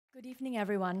Good evening,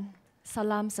 everyone.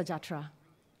 Salam Sejahtera.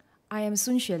 I am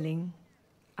Xueling.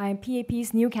 I am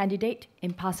PAP's new candidate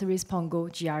in Pasir Ris-Punggol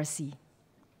GRC.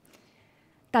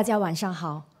 大家晚上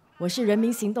好，我是人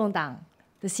民行动党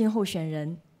的新候选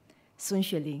人孙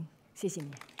雪玲，谢谢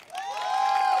你。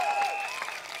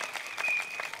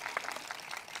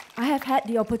I have had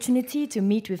the opportunity to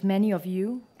meet with many of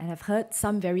you and have heard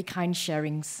some very kind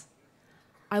sharings.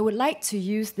 I would like to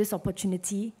use this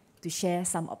opportunity to share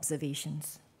some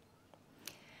observations.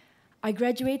 I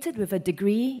graduated with a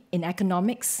degree in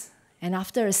economics and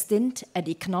after a stint at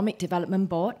the Economic Development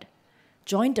Board,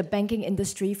 joined the banking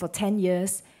industry for 10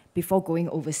 years before going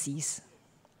overseas.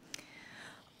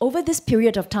 Over this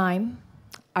period of time,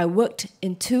 I worked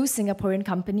in 2 Singaporean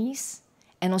companies,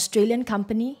 an Australian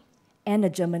company, and a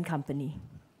German company.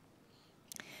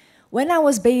 When I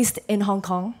was based in Hong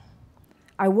Kong,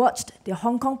 I watched the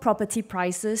Hong Kong property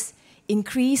prices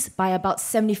increase by about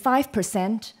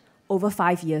 75% over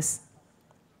 5 years.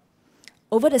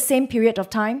 Over the same period of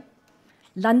time,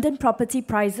 London property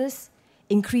prices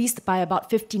increased by about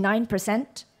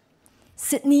 59%.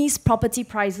 Sydney's property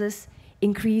prices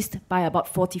increased by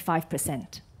about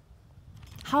 45%.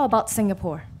 How about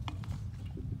Singapore?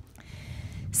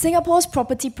 Singapore's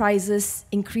property prices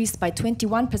increased by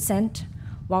 21%,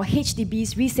 while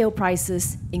HDB's resale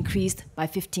prices increased by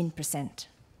 15%.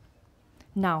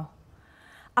 Now,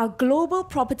 are global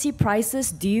property prices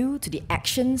due to the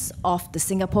actions of the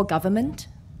Singapore government?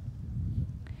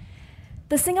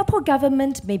 The Singapore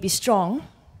government may be strong,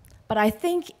 but I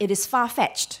think it is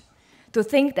far-fetched to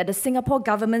think that the Singapore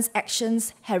government's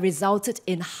actions have resulted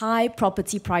in high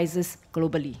property prices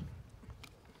globally.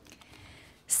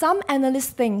 Some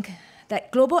analysts think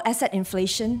that global asset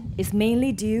inflation is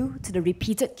mainly due to the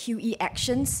repeated QE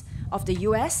actions of the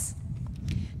US,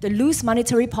 the loose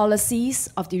monetary policies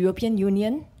of the European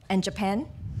Union and Japan,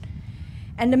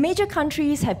 and the major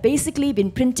countries have basically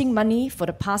been printing money for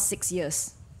the past 6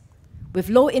 years. With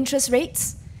low interest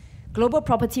rates, global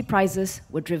property prices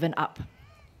were driven up.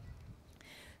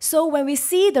 So when we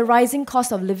see the rising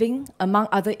cost of living, among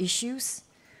other issues,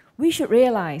 we should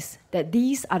realize that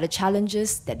these are the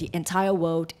challenges that the entire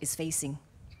world is facing.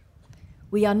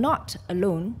 We are not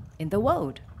alone in the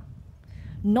world.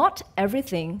 Not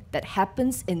everything that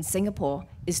happens in Singapore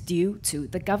is due to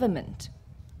the government.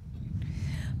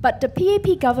 But the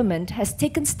PAP government has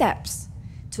taken steps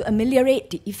to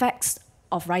ameliorate the effects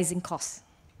of rising costs.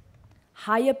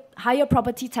 Higher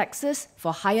property taxes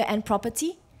for higher-end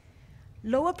property,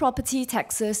 lower property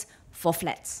taxes for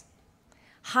flats,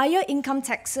 higher income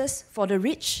taxes for the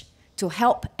rich to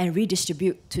help and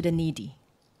redistribute to the needy.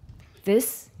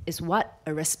 This is what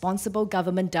a responsible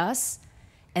government does,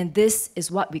 and this is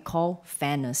what we call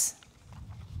fairness.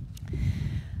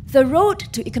 The road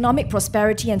to economic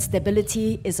prosperity and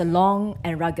stability is a long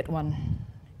and rugged one,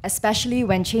 especially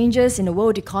when changes in the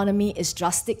world economy is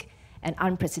drastic and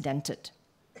unprecedented.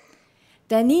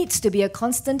 There needs to be a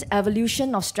constant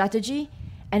evolution of strategy,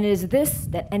 and it is this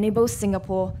that enables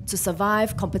Singapore to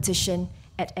survive competition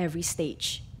at every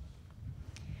stage.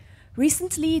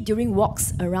 Recently, during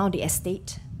walks around the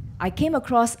estate, I came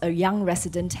across a young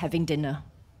resident having dinner.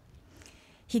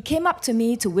 He came up to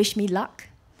me to wish me luck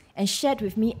and shared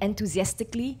with me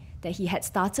enthusiastically that he had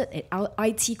started an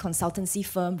IT consultancy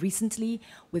firm recently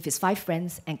with his 5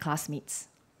 friends and classmates.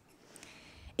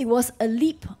 It was a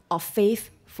leap of faith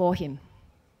for him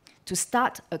to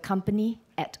start a company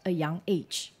at a young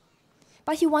age.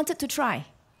 But he wanted to try.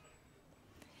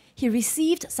 He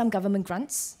received some government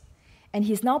grants, and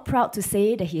he is now proud to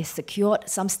say that he has secured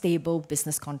some stable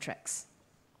business contracts.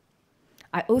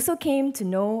 I also came to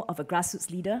know of a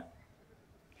grassroots leader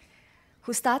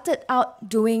who started out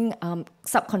doing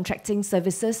subcontracting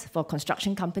services for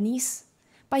construction companies,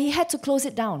 but he had to close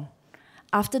it down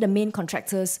after the main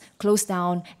contractors closed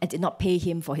down and did not pay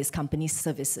him for his company's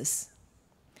services.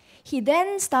 He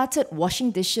then started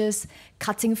washing dishes,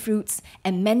 cutting fruits,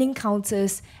 and manning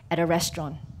counters at a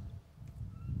restaurant.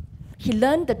 He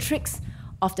learned the tricks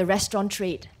of the restaurant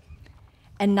trade,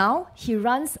 and now he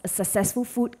runs a successful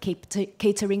food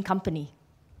catering company.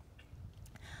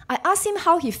 I asked him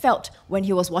how he felt when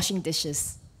he was washing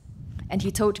dishes, and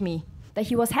he told me that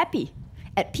he was happy,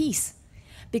 at peace,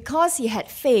 because he had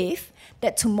faith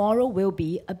that tomorrow will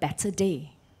be a better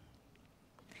day.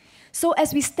 So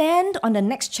as we stand on the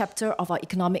next chapter of our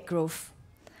economic growth,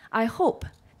 I hope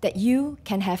that you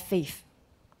can have faith.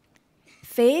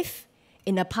 Faith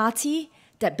in a party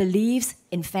that believes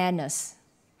in fairness,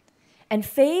 and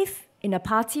faith in a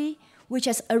party which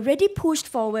has already pushed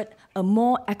forward a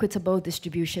more equitable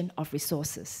distribution of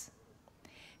resources.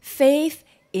 Faith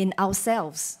in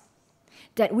ourselves,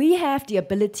 that we have the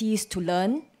abilities to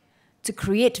learn, to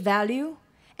create value,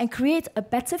 and create a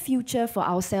better future for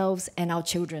ourselves and our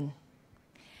children.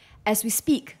 As we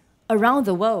speak around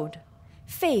the world,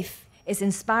 faith is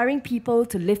inspiring people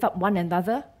to lift up one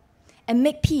another and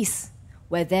make peace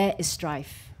where there is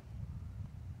strife.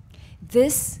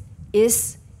 This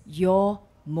is your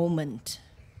moment.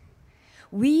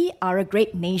 We are a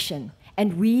great nation,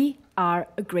 and we are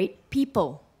a great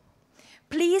people.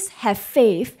 Please have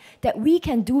faith that we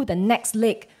can do the next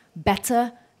leg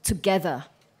better together.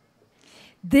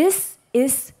 This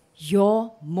is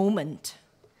your moment.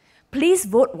 Please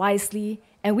vote wisely,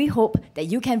 and we hope that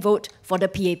you can vote for the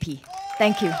PAP.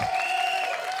 Thank you.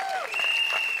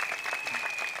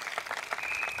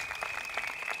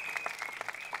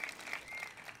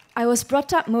 I was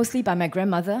brought up mostly by my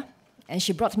grandmother, and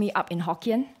she brought me up in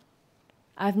Hokkien.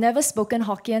 I've never spoken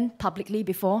Hokkien publicly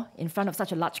before in front of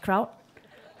such a large crowd.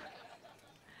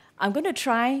 I'm going to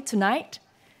try tonight,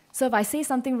 so if I say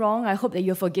something wrong, I hope that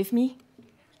you'll forgive me.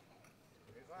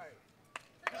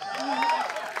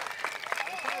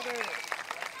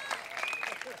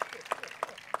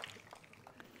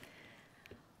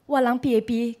 我人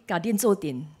PAP 甲恁做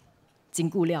阵真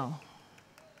久了。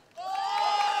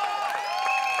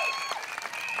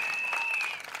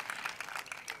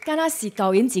敢若是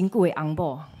交因真久的翁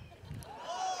某，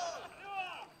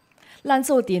咱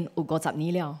做阵有50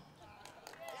年了。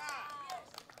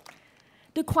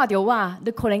你看到我，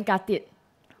你可能觉得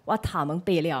我头毛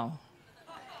白了，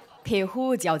皮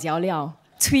肤焦焦了，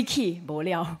喙齿无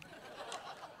了，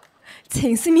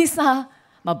穿什么衫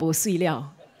嘛无水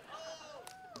了。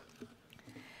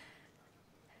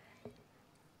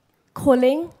 可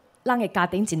能咱的家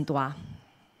庭真大，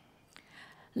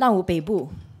咱有爸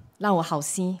母，咱有后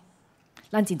生，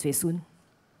咱真侪孙。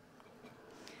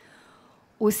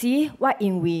有时我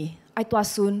因为爱带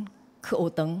孙去学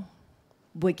堂，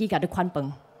袂记甲你款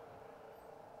饭；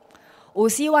有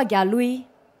时我举钱，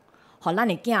互咱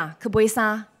的囝去买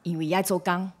衫，因为伊爱做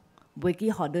工，袂记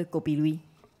互你高比钱。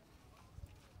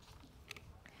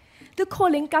你可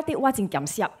能觉得我真咸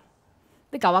涩，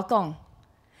你甲我讲。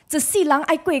 这世人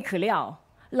爱过去了，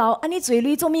留安尼多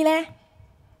钱做咩呢？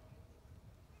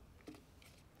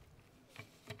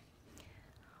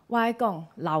我爱讲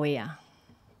老的啊，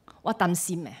我担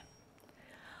心的，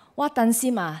我担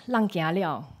心啊，人行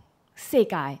了，世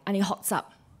界安尼复杂，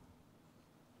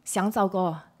谁照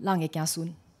顾咱的子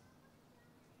孙？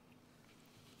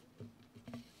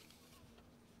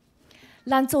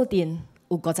咱做阵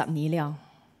有50年了，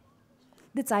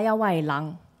你知影我的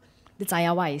人，你知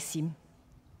影我的心。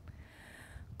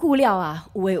 久了啊，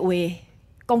有的话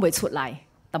讲袂出来，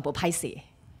但无歹势。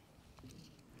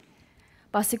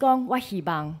表示讲，我希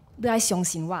望你爱相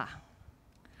信我，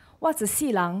我一世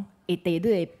人会伫你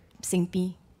的身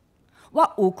边，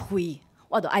我有气，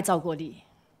我就爱照顾你。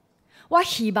我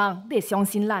希望你会相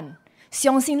信咱，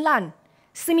相信咱，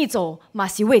什么做嘛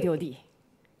是为着你。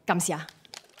感谢。